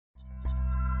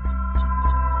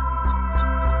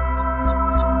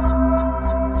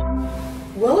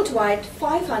Worldwide,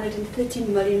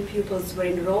 513 million pupils were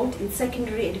enrolled in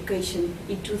secondary education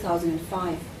in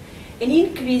 2005, an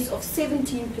increase of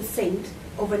 17%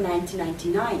 over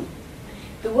 1999.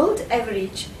 The world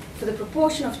average for the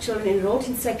proportion of children enrolled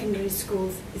in secondary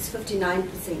schools is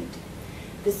 59%.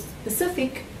 The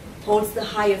Pacific holds the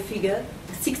higher figure,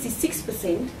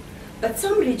 66%, but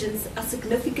some regions are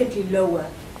significantly lower.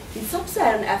 In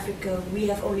sub-Saharan Africa, we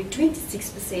have only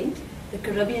 26%, the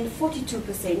Caribbean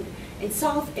 42%, and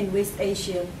South and West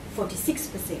Asia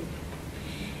 46%.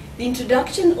 The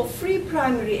introduction of free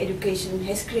primary education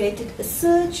has created a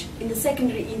surge in the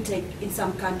secondary intake in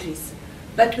some countries,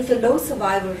 but with a low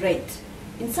survival rate.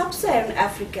 In sub-Saharan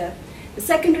Africa, the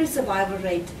secondary survival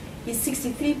rate is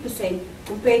 63%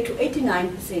 compared to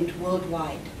 89%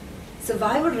 worldwide.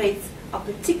 Survival rates are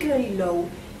particularly low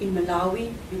in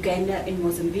Malawi, Uganda, and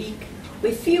Mozambique,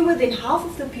 where fewer than half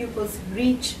of the pupils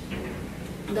reach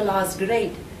the last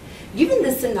grade. Given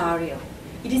this scenario,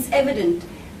 it is evident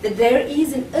that there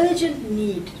is an urgent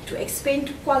need to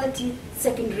expand quality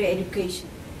secondary education.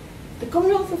 The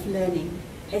Commonwealth of Learning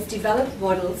has developed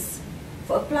models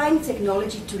for applying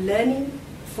technology to learning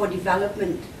for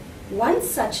development. One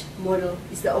such model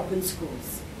is the Open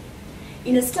Schools.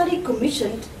 In a study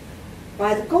commissioned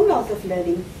by the Commonwealth of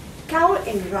Learning, COL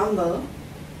and Rumble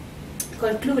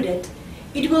concluded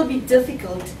it will be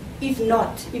difficult, if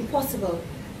not impossible,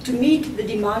 to meet the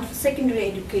demand for secondary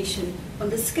education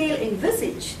on the scale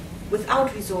envisaged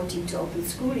without resorting to open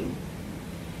schooling.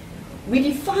 We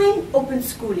define open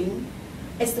schooling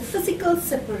as the physical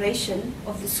separation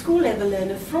of the school-level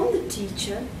learner from the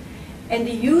teacher and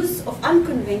the use of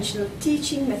unconventional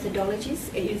teaching methodologies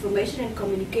and information and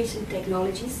communication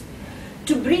technologies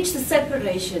to bridge the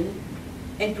separation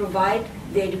and provide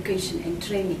the education and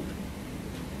training.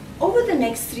 Over the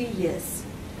next 3 years,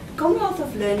 the Commonwealth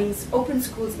of Learning's Open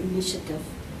Schools initiative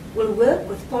will work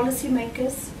with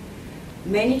policymakers,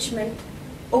 management,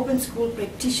 open school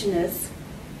practitioners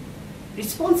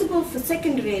responsible for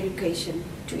secondary education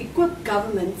to equip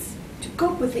governments to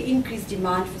cope with the increased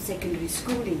demand for secondary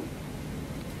schooling.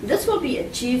 This will be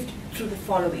achieved through the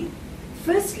following.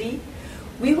 Firstly,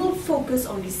 we will focus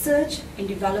on research and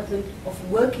development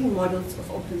of working models of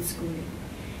open schooling.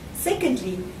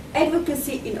 Secondly,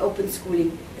 advocacy in open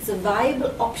schooling is a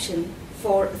viable option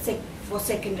for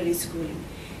secondary schooling.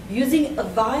 Using a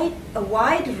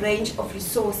wide range of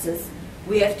resources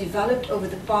we have developed over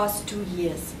the past 2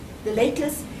 years. The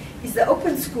latest is the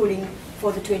Open Schooling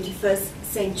for the 21st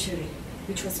Century,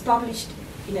 which was published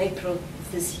in April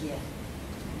of this year.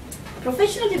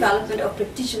 Professional development of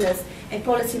practitioners and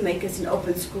policymakers in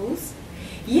open schools.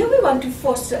 Here we want to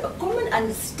foster a common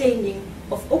understanding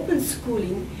of open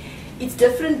schooling, its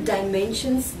different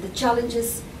dimensions, the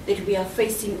challenges that we are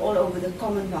facing all over the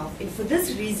Commonwealth. And for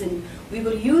this reason, we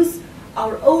will use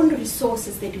our own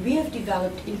resources that we have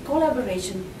developed in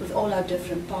collaboration with all our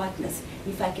different partners.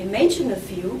 If I can mention a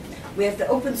few, we have the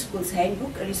Open Schools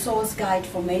Handbook, a resource guide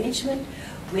for management.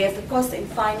 We have the cost and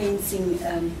financing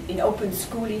in open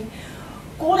schooling.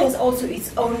 COL has also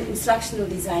its own instructional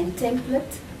design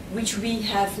template, which we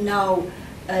have now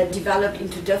developed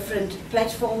into different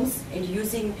platforms and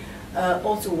using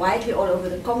also widely all over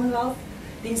the Commonwealth.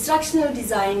 The instructional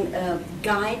design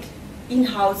guide,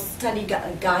 in-house study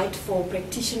guide for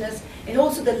practitioners, and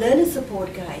also the learner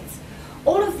support guides.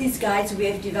 All of these guides we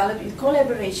have developed in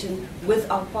collaboration with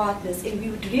our partners, and we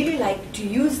would really like to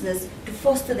use this to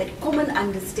foster that common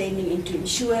understanding and to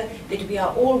ensure that we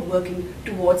are all working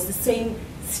towards the same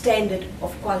standard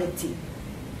of quality.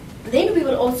 Then we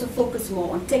will also focus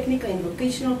more on technical and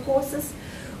vocational courses.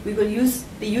 We will use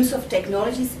the use of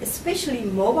technologies, especially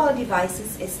mobile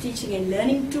devices, as teaching and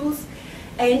learning tools,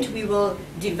 and we will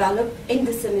develop and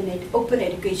disseminate open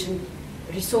education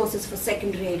resources for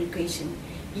secondary education.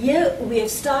 Here we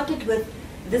have started with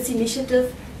this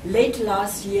initiative late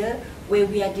last year, where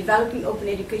we are developing open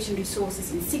education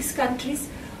resources in 6 countries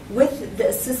with the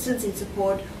assistance and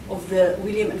support of the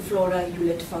William and Flora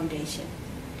Hewlett Foundation.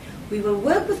 We will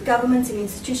work with governments and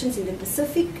institutions in the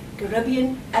Pacific,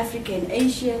 Caribbean, Africa, and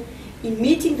Asia in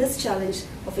meeting this challenge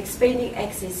of expanding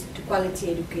access to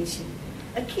quality education.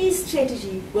 A key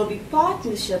strategy will be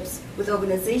partnerships with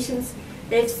organizations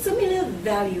that have similar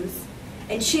values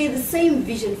and share the same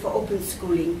vision for open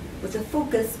schooling with a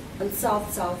focus on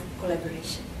South-South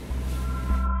collaboration.